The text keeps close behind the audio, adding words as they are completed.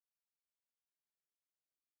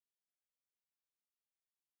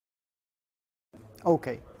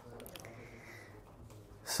Okay.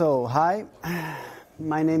 So, hi,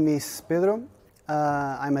 my name is Pedro.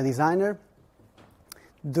 I'm a designer.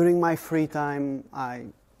 During my free time, I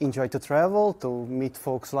enjoy to travel, to meet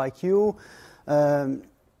folks like you,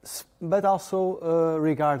 but also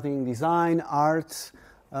regarding design, arts.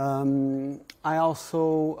 I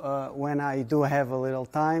also, when I do have a little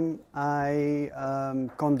time, I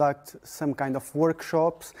conduct some kind of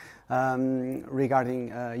workshops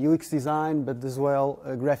regarding UX design, but as well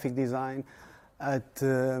graphic design at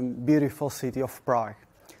the beautiful city of Prague,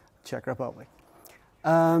 Czech Republic.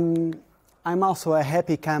 I'm also a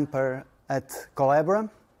happy camper at Collabora,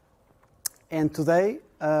 and today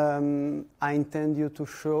I intend to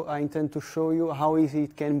show you how easy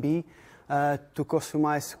it can be to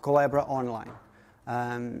customize Collabora Online.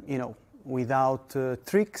 Without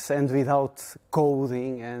tricks and without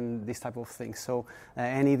coding and this type of thing. So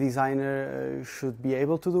any designer should be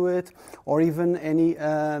able to do it, or even any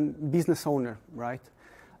business owner, right?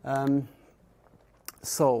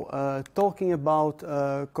 Talking about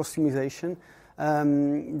customization,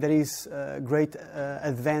 there is great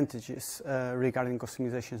advantages regarding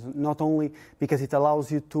customization, not only because it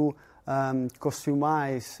allows you to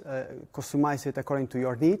customize it according to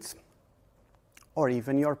your needs, or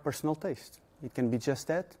even your personal taste. It can be just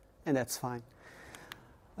that, and that's fine.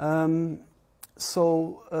 For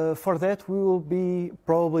that, we will be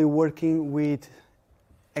probably working with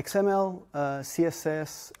XML,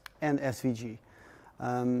 CSS, and SVG.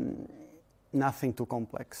 Nothing too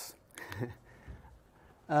complex.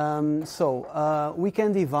 We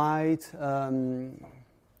can divide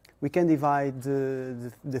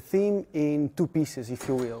the theme in two pieces, if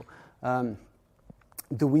you will.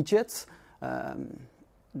 The widgets.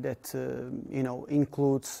 That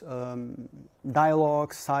includes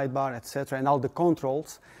dialogue, sidebar, etc., and all the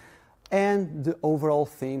controls, and the overall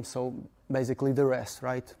theme. So basically the rest,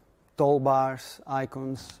 right? Toolbars,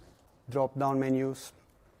 icons, drop-down menus.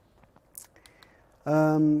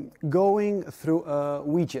 Going through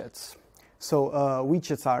widgets. So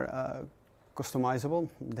widgets are customizable.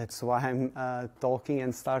 That's why I'm talking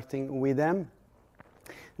and starting with them.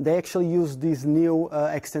 They actually use this new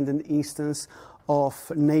extended instance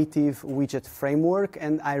of native widget framework,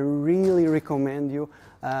 and I really recommend you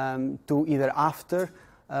to either after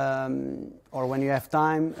or when you have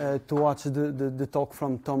time to watch the talk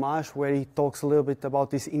from Tomáš, where he talks a little bit about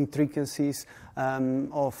these intricacies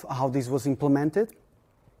of how this was implemented.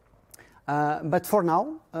 But for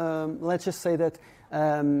now, let's just say that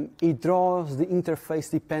it draws the interface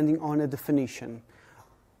depending on a definition,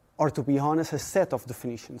 or to be honest, a set of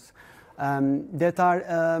definitions that are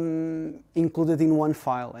included in one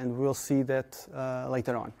file, and we'll see that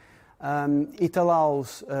later on. It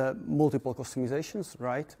allows multiple customizations,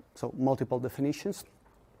 right? So multiple definitions,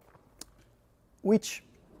 which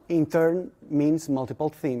in turn means multiple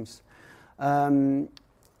themes.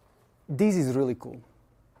 This is really cool.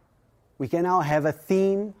 We can now have a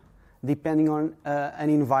theme depending on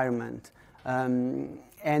an environment.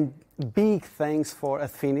 And big thanks for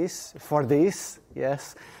Affinis for this,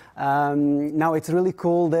 yes. Now it's really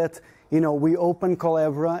cool that we open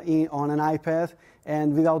Collabora on an iPad,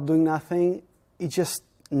 and without doing nothing, it just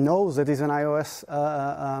knows that it's an iOS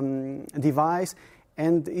device,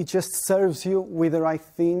 and it just serves you with the right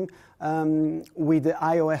theme with the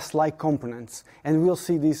iOS-like components. And we'll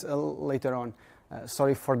see this later on.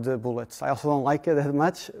 Sorry for the bullets. I also don't like it that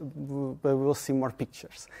much, but we'll see more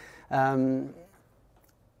pictures.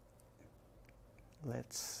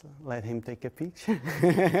 Let's let him take a picture.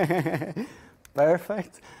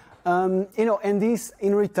 Perfect. And this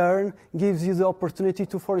in return gives you the opportunity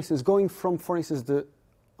to, for instance, going from, for instance,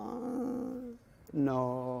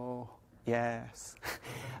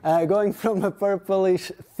 going from a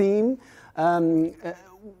purplish theme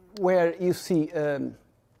where you see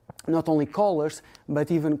not only colors,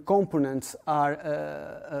 but even components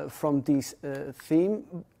are from this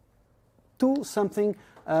theme, to something,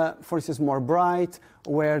 for instance, more bright,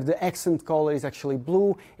 where the accent color is actually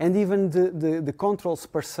blue, and even the controls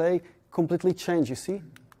per se completely change, you see,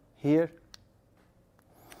 here.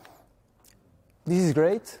 This is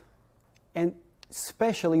great, and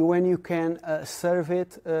especially when you can serve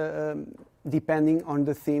it depending on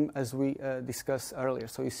the theme, as we discussed earlier.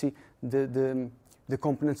 So you see the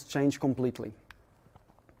components change completely.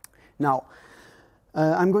 Now,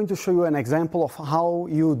 I'm going to show you an example of how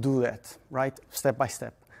you do that, right, step by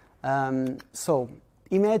step. So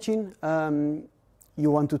imagine you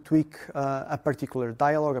want to tweak a particular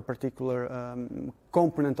dialogue, a particular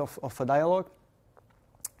component of a dialogue.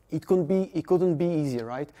 it couldn't be easier,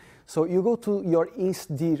 right? So you go to your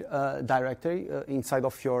instdir directory inside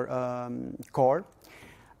of your core,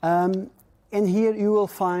 and here you will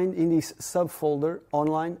find in this subfolder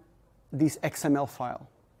online this XML file.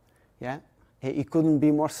 Yeah, it couldn't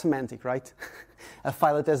be more semantic, right? A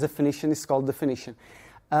file that has definition is called definition.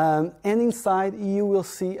 And inside you will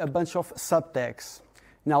see a bunch of subtags.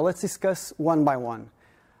 Now let's discuss one by one.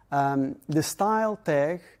 The style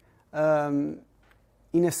tag,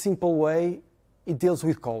 in a simple way, it deals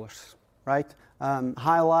with colors, right?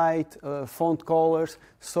 Highlight, font colors.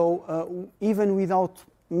 So even without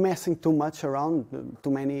messing too much around,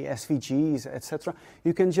 too many SVGs, etc.,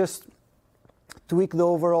 you can just tweak the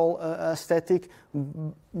overall aesthetic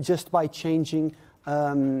just by changing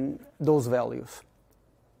those values.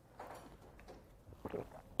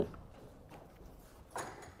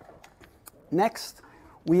 Next,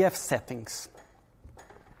 we have settings.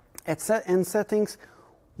 In settings,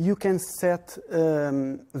 you can set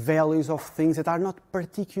values of things that are not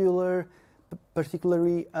particularly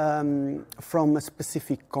from a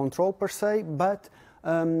specific control per se, but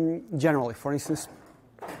generally. For instance,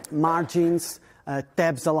 margins,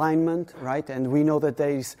 tabs alignment, right? And we know that there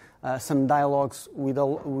is some dialogues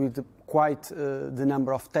with quite the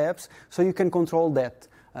number of tabs, so you can control that.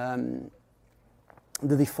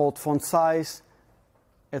 The default font size,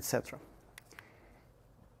 etc.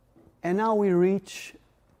 And now we reach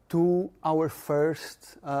to our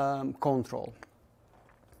first control.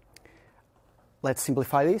 Let's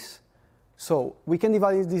simplify this. So we can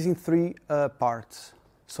divide this in three parts.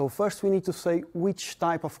 So first we need to say which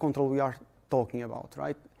type of control we are talking about,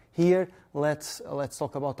 right? Here, let's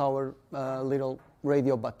talk about our little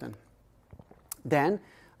radio button. Then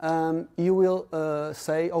you will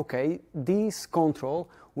say, okay, this control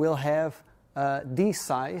will have this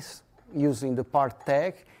size using the part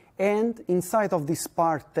tag, and inside of this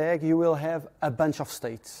part tag you will have a bunch of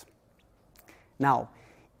states. Now,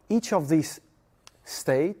 each of these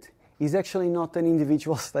states is actually not an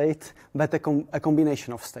individual state, but a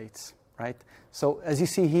combination of states, right? So as you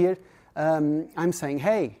see here, I'm saying,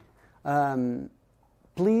 hey,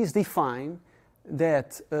 please define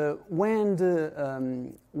that when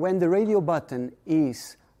the radio button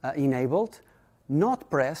is enabled, not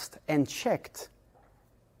pressed and checked,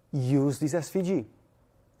 use this SVG,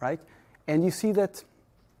 right? And you see that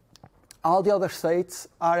all the other states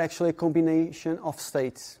are actually a combination of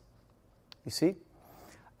states. You see?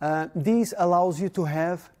 This allows you to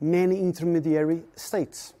have many intermediary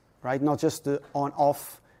states, right? Not just the on,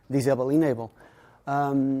 off, disable, enable,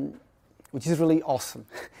 which is really awesome.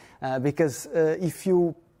 Because if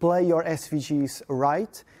you play your SVGs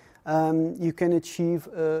right, you can achieve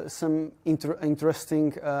some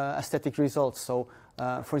interesting aesthetic results. So,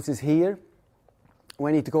 for instance, here,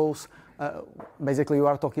 when it goes, basically you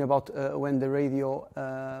are talking about when the radio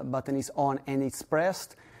button is on and it's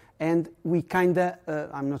pressed, and we kinda,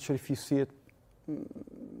 I'm not sure if you see it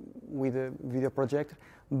with a video projector,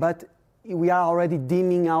 but we are already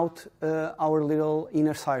dimming out our little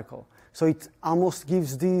inner circle. So it almost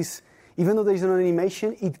gives this, even though there is an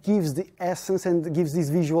animation, it gives the essence and gives this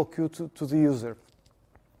visual cue to the user.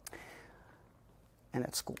 And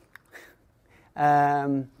that's cool.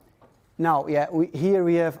 Now, yeah, here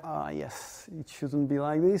we have, yes, it shouldn't be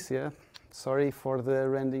like this, yeah. Sorry for the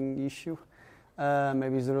rendering issue.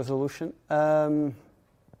 Maybe it's the resolution. And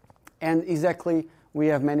exactly, we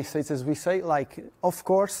have many states, as we say, like, of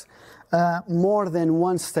course, more than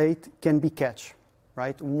one state can be catch,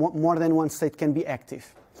 right? More than one state can be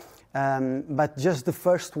active. But just the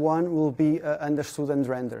first one will be understood and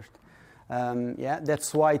rendered. Yeah,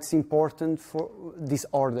 that's why it's important for this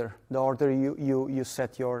order, the order you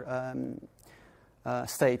set your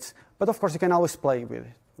states. But of course, you can always play with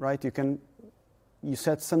it, right? You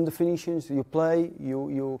set some definitions, you play,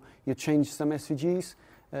 you change some SVGs.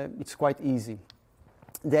 It's quite easy.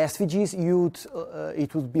 The SVGs,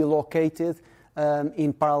 it would be located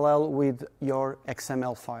in parallel with your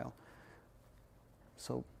XML file.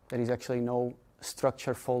 So there is actually no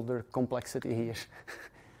structure folder complexity here.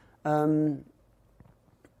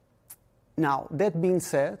 Now, that being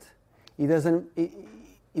said, it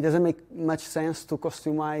doesn't make much sense to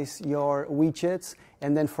customize your widgets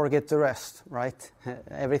and then forget the rest, right?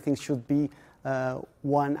 Everything should be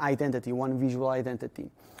one identity, one visual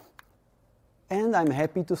identity. And I'm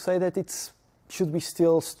happy to say that it should be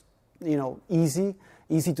still, easy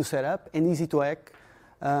to set up and easy to hack,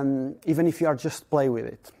 even if you are just play with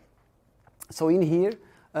it. So in here,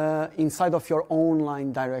 inside of your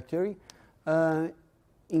online directory,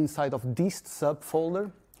 inside of this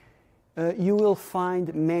subfolder, you will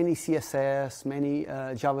find many CSS, many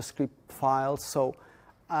JavaScript files. So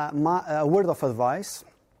a word of advice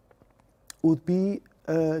would be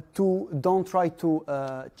to don't try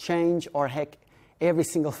to change or hack every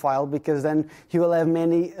single file, because then you will have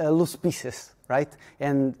many loose pieces, right?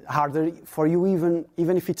 And harder for you, even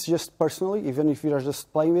if it's just personally, even if you are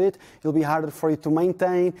just playing with it, it'll be harder for you to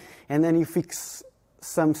maintain. And then you fix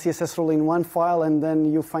some CSS rule in one file, and then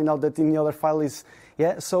you find out that in the other file is,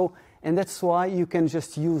 yeah. So, and that's why you can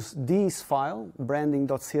just use this file,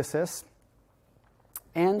 branding.css,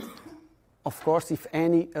 and of course, if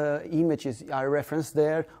any images are referenced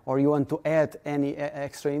there, or you want to add any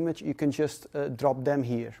extra image, you can just drop them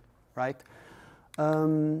here, right?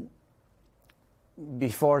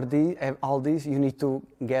 Before all these, you need to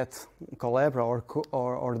get Collabora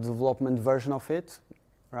or the development version of it,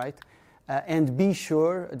 right? And be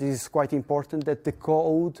sure, this is quite important, that the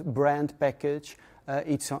code brand package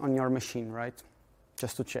it's on your machine, right?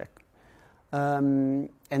 Just to check. And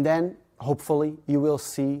then hopefully you will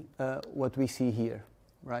see what we see here,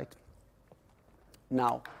 right?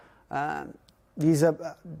 Now, this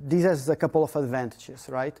has a couple of advantages,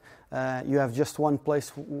 right? You have just one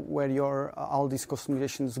place where all these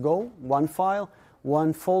customizations go, one file,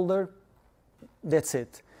 one folder, that's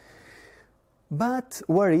it. But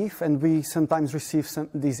what if, and we sometimes receive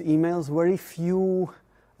these emails, where if you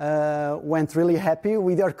went really happy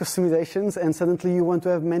with your customizations and suddenly you want to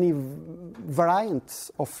have many variants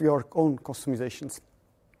of your own customizations.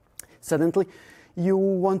 Suddenly you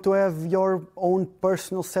want to have your own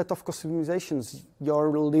personal set of customizations, your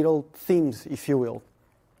little themes, if you will.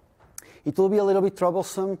 It will be a little bit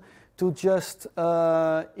troublesome to just,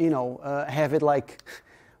 have it like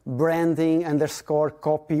branding _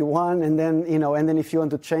 copy one, and then, and then if you want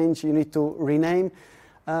to change, you need to rename.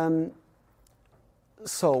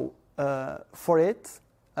 So for it,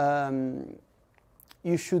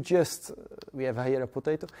 you should just, we have here a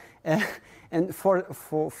potato, and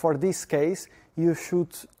for this case, you should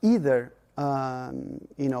either,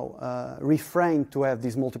 refrain to have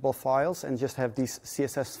these multiple files and just have this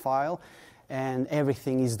CSS file and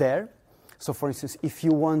everything is there. So for instance, if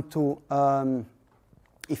you want to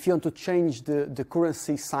change the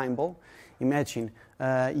currency symbol, imagine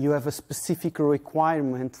you have a specific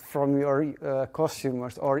requirement from your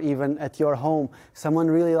customers, or even at your home, someone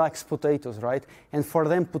really likes potatoes, right? And for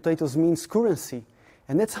them, potatoes means currency,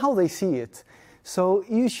 and that's how they see it. So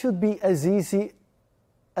you should be as easy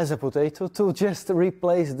as a potato to just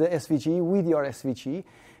replace the SVG with your SVG,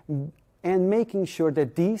 and making sure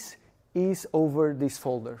that this is over this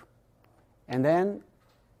folder. And then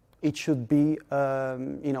it should be,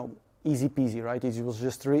 easy peasy, right? You will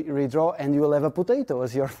just redraw, and you will have a potato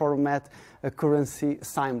as your format currency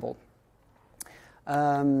symbol.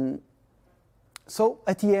 So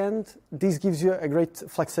at the end, this gives you a great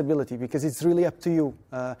flexibility, because it's really up to you.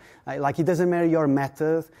 Like, it doesn't matter your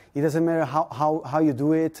method, it doesn't matter how you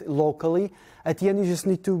do it locally. At the end, you just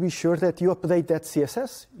need to be sure that you update that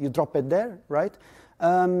CSS, you drop it there, right?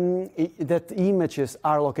 That images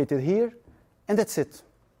are located here, and that's it,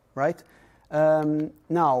 right?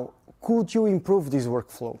 Now, could you improve this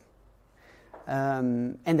workflow?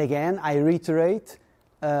 And again, I reiterate,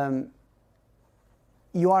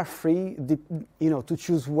 you are free, to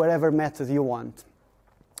choose whatever method you want.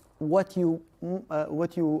 What you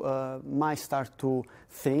might start to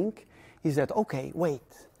think is that, okay, wait,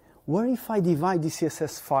 what if I divide the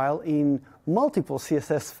CSS file in multiple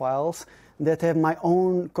CSS files that have my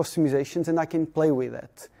own customizations and I can play with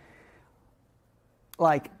it?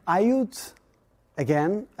 Like, I would,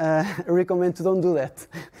 again, recommend to don't do that,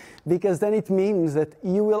 because then it means that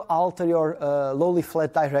you will alter your lowly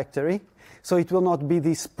flat directory, so it will not be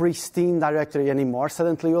this pristine directory anymore.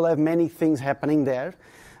 Suddenly you'll have many things happening there.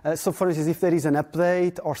 So for instance, if there is an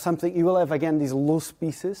update or something, you will have, again, these loose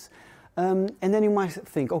pieces. And then you might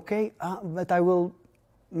think, okay, but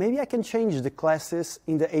maybe I can change the classes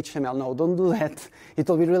in the HTML. No, don't do that. It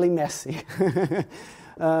will be really messy.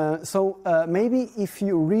 So maybe if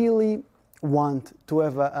you really want to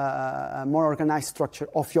have a more organized structure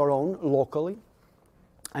of your own locally,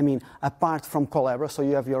 I mean, apart from Collabora, so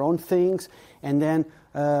you have your own things, and then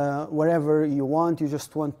wherever you want, you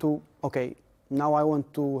just want to, okay, now I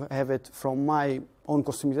want to have it from my own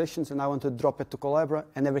customizations, and I want to drop it to Collabora,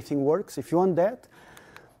 and everything works. If you want that,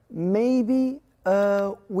 maybe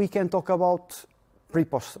we can talk about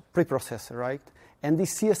preprocessor, right? And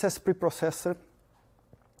this CSS preprocessor,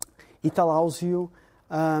 it allows you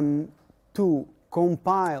to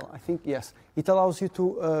compile, I think, yes, it allows you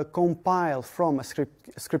to compile from a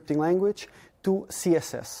scripting language to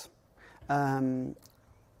CSS.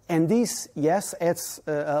 And this, yes, adds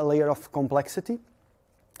a layer of complexity,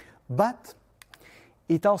 but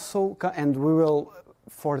it also, and we will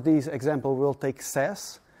for this example, we'll take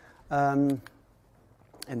sass.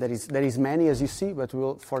 And there is many, as you see, but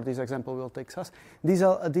for this example, we'll take sass.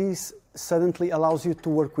 These suddenly allows you to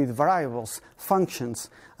work with variables, functions,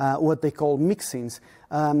 what they call mixins.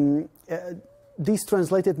 This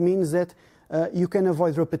translated means that you can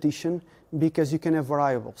avoid repetition because you can have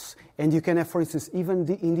variables. And you can have, for instance, even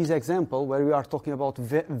in this example where we are talking about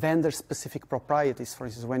vendor-specific properties, for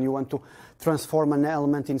instance, when you want to transform an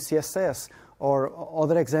element in CSS, or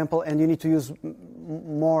other example, and you need to use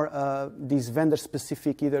more these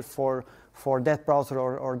vendor-specific either for that browser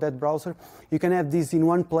or that browser, you can have this in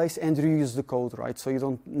one place and reuse the code, right? So you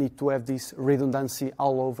don't need to have this redundancy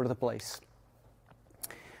all over the place.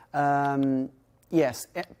 Yes,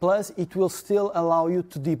 plus it will still allow you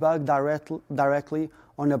to debug directly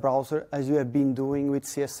on a browser as you have been doing with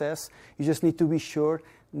CSS. You just need to be sure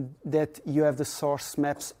that you have the source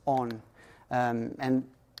maps on. And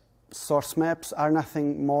source maps are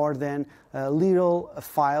nothing more than little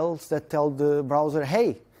files that tell the browser,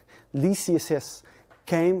 hey, this CSS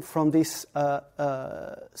came from this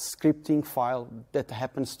scripting file that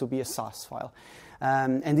happens to be a Sass file.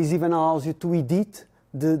 And this even allows you to edit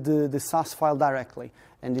the Sass file directly.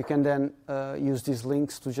 And you can then use these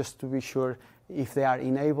links to be sure if they are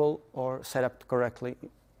enabled or set up correctly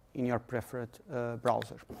in your preferred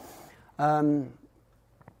browser.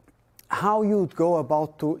 How you would go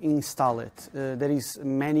about to install it? There is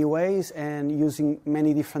many ways and using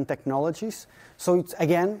many different technologies. So it's,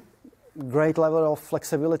 again, great level of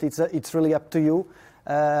flexibility. It's really up to you.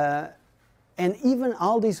 And even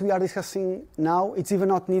all this we are discussing now, it's even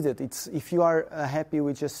not needed. It's, if you are happy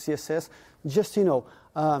with just CSS, just,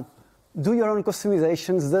 do your own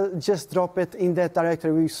customizations, just drop it in that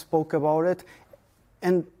directory we spoke about it,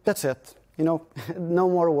 and that's it, no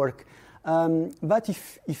more work. But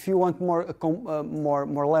if you want more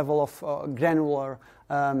level of granular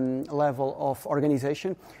level of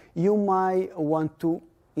organization, you might want to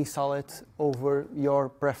install it over your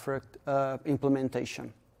preferred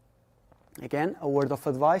implementation. Again, a word of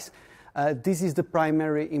advice. This is the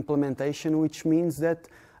primary implementation, which means that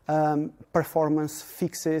performance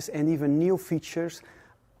fixes and even new features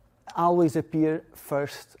always appear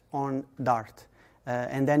first on Dart.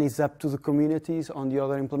 And then it's up to the communities on the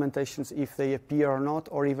other implementations if they appear or not,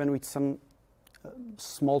 or even with some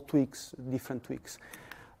small tweaks, different tweaks.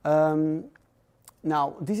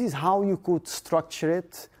 Now, this is how you could structure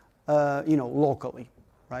it, locally,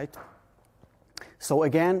 right? So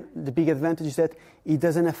again, the big advantage is that it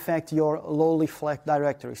doesn't affect your lowly flagged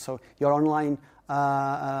directory. So your online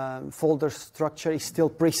folder structure is still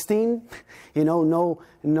pristine, no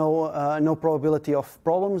probability of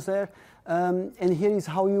problems there. And here is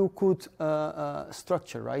how you could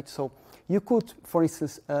structure, right? So you could, for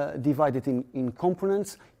instance, divide it in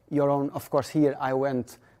components. Your own, of course, here I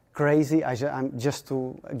went crazy. I'm just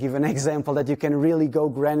to give an example that you can really go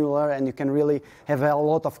granular and you can really have a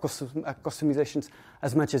lot of customizations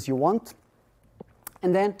as much as you want.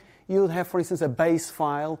 And then you'll have, for instance, a base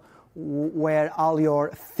file where all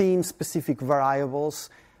your theme-specific variables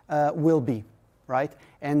will be, right?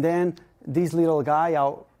 And then this little guy,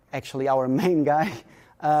 actually our main guy,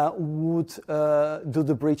 would do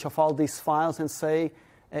the bridge of all these files and say,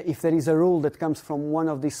 if there is a rule that comes from one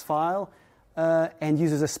of these files and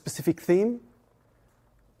uses a specific theme,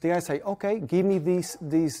 the guy say, okay, give me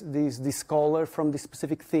this color from this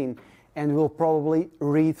specific theme, and we'll probably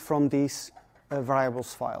read from this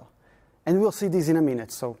variables file. And we'll see this in a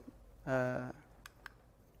minute, so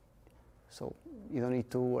you don't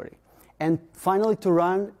need to worry. And finally, to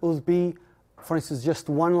run would be, for instance, just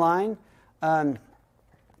one line, and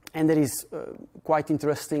there is quite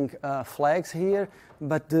interesting flags here,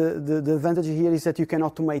 but the advantage here is that you can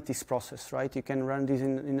automate this process, right? You can run this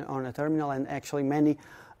on a terminal, and actually many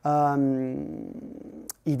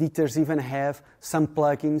editors even have some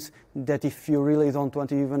plugins that if you really don't want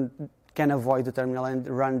to even can avoid the terminal and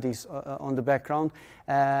run this on the background,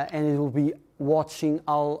 and it will be watching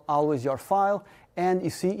always your file, and you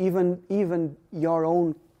see even your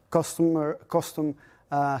own custom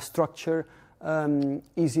structure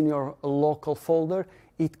is in your local folder.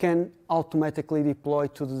 It can automatically deploy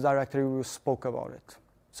to the directory we spoke about it.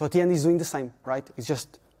 So at the end, it's doing the same, right? It's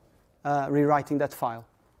just rewriting that file.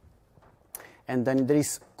 And then there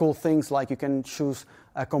is cool things like you can choose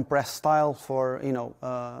a compressed style for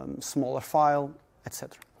smaller file,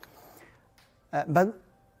 etc. But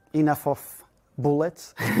enough of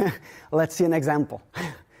bullets. Let's see an example,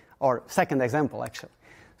 or second example actually.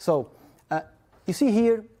 So you see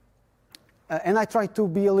here, and I try to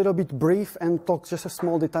be a little bit brief and talk just a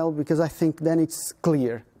small detail because I think then it's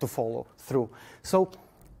clear to follow through. So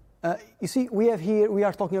You see, we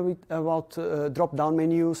are talking a bit about drop-down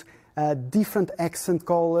menus, different accent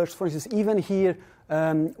colors. For instance, even here,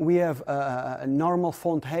 we have a normal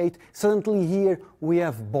font height. Suddenly here, we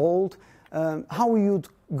have bold. How we would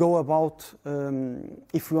go about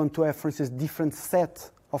if we want to have, for instance, different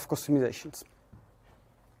set of customizations?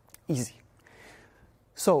 Easy.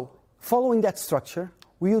 So, following that structure,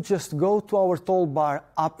 we would just go to our toolbar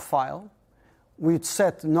app file. We would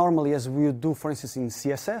set normally as we would do, for instance, in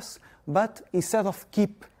CSS, but instead of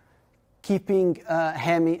keeping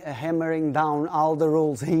hammering down all the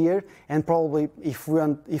rules here, and probably if we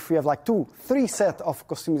have like 2, 3 set of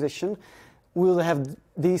customization, we'll have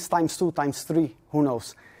these times 2, times 3, who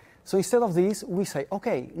knows. So instead of these, we say,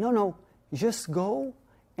 okay, no, just go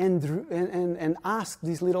and ask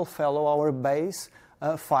this little fellow, our base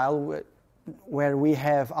file, where we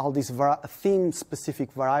have all these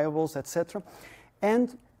theme-specific variables, etc.,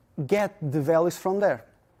 and get the values from there.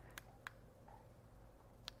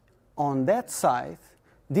 On that side,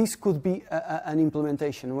 this could be an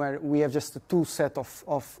implementation where we have just 2 set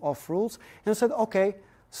of rules, and said, okay,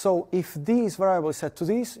 so if this variable is set to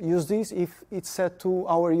this, use this. If it's set to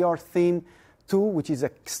your theme 2, which is an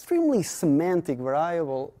extremely semantic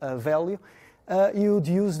variable value, you'd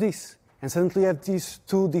use this. And suddenly you have these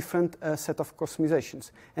 2 different set of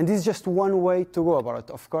customizations. And this is just one way to go about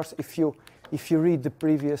it. Of course, if you read the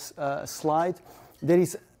previous slide, there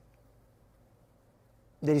is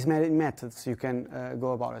many methods you can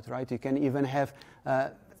go about it, right? You can even have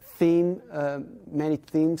many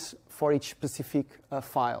themes for each specific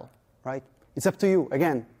file, right? It's up to you.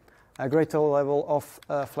 Again, a greater level of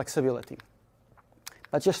flexibility.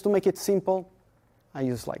 But just to make it simple, I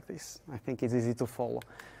use like this. I think it's easy to follow.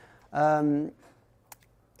 And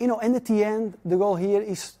at the end, the goal here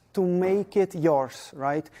is to make it yours,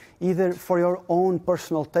 right? Either for your own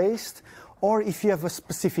personal taste, or if you have a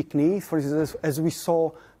specific need. For instance, as we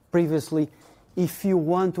saw previously, if you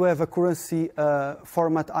want to have a currency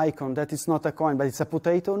format icon that is not a coin, but it's a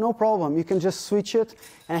potato, no problem. You can just switch it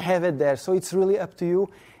and have it there. So it's really up to you.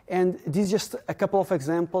 And this is just a couple of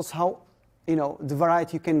examples how, the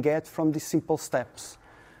variety you can get from these simple steps.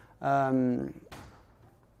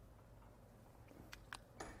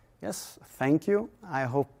 Yes, thank you. I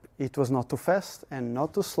hope it was not too fast and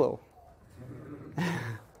not too slow.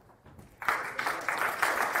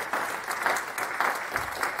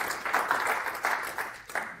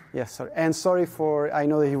 Yes, sir. And sorry I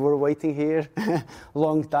know that you were waiting here a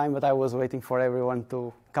long time, but I was waiting for everyone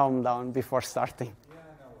to calm down before starting. Yeah,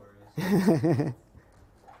 no worries.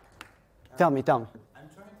 Tell me. I'm trying to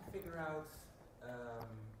figure out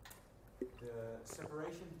the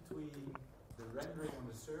separation between the rendering on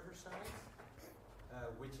the server side,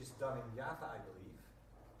 which is done in Java, I believe,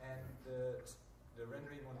 and the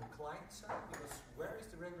rendering on the client side, because where is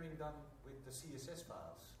the rendering done with the CSS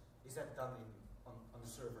files? Is that done on the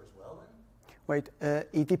server as well then? Wait,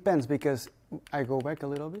 it depends, because I go back a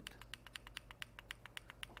little bit.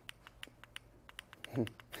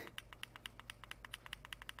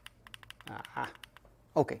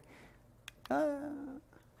 Okay.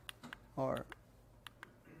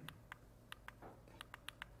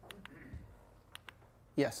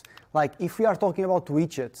 Yes, like if we are talking about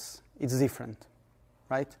widgets, it's different,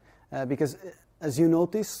 right? Because as you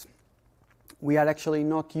notice, we are actually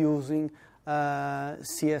not using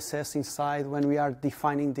CSS inside when we are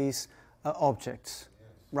defining these objects,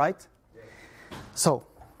 right? Yes. So,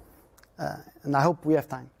 and I hope we have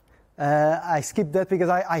time. I skipped that because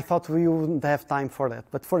I thought we wouldn't have time for that.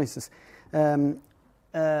 But for instance, many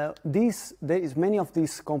of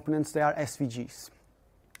these components, they are SVGs,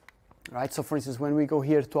 right? So for instance, when we go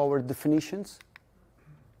here to our definitions,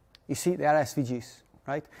 you see they are SVGs,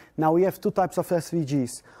 right? Now we have 2 types of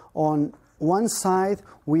SVGs. On one side,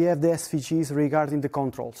 we have the SVGs regarding the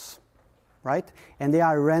controls, right? And they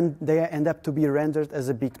end up to be rendered as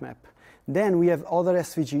a bitmap. Then we have other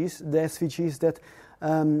SVGs, the SVGs that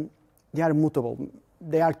they are mutable,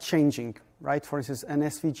 they are changing, right? For instance, an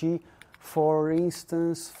SVG, for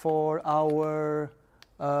instance, for our,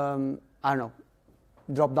 drop-down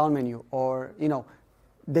menu, or,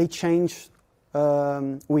 they change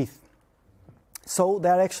width. So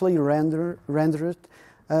they're actually rendered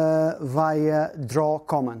via draw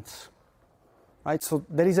commands, right? So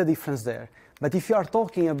there is a difference there. But if you are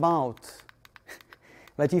talking about,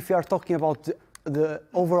 the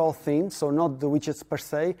overall theme, so not the widgets per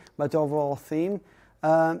se, but the overall theme,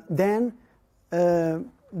 then the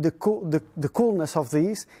coolness of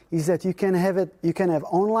these is that you can have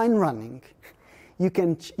online running. You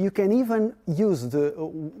can even use the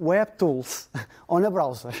web tools on a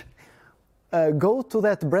browser. Go to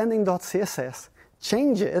that branding.css,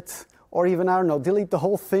 change it, or even, I don't know, delete the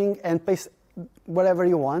whole thing and paste whatever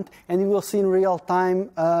you want, and you will see in real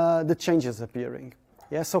time the changes appearing.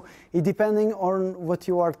 Yeah, so it depending on what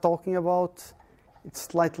you are talking about, it's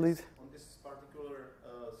slightly... On this particular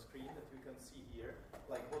screen that you can see here,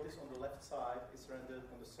 like what is on the left side is rendered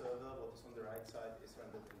on the server, what is on the right side is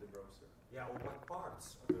rendered in the browser. Yeah, or what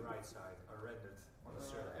parts on the right side are rendered on the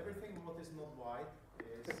server? Everything what is not white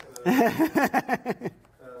is in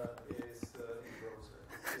browser.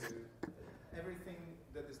 Everything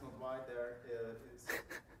that is not white there is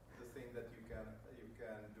the thing that you can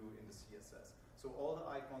do in the CSS. So all the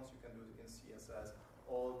icons you can do in CSS,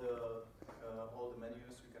 all the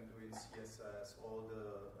menus you can do in CSS, all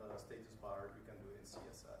the status bar you can do in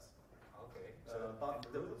CSS. Okay. But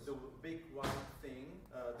the big one thing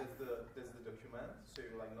that's the document. So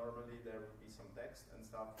like normally there would be some text and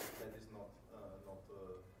stuff that is not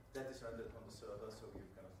that is rendered on the server, so you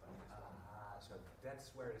cannot find this one. So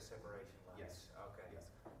that's where the separation lies. Yes. Okay. Yes.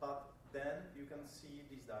 But then you can see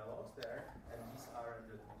these dialogues there, and these are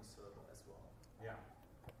rendered on the server as well. Yeah.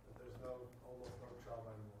 But there's almost no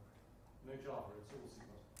Java anymore. No Java, it's all C++.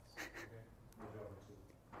 Okay. No Java too.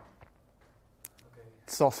 Okay.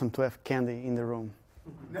 It's awesome to have Candy in the room.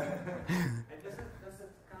 And does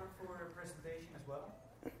it count for a presentation as well?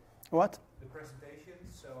 What? The presentation.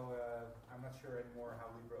 So I'm not sure anymore how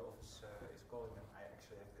LibreOffice is calling them. I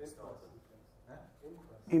actually have to install it.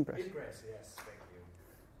 Impress. Impress. Yes. Thank you.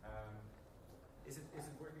 Is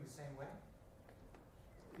it working the same way?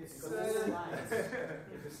 Yes. Because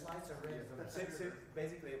if the slides are ready. So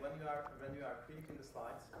basically, when you are creating the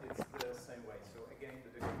slides, it's the same way. So again,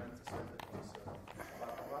 the document is rendered on the server.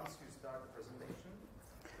 But once you start the presentation,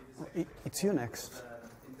 It's you next.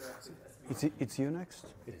 It's you next?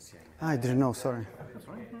 It is, yeah. I didn't know, sorry. That's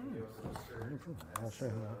right. I'll show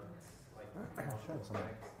him that. I'll show him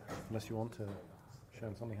something. Unless you want to show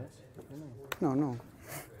him something else. No.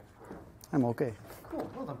 I'm okay. Cool,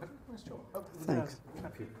 well done, Pedro. Nice job. Oh, Thanks.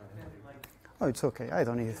 Clap you. Oh, it's okay. I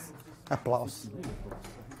don't need applause.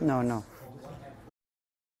 No.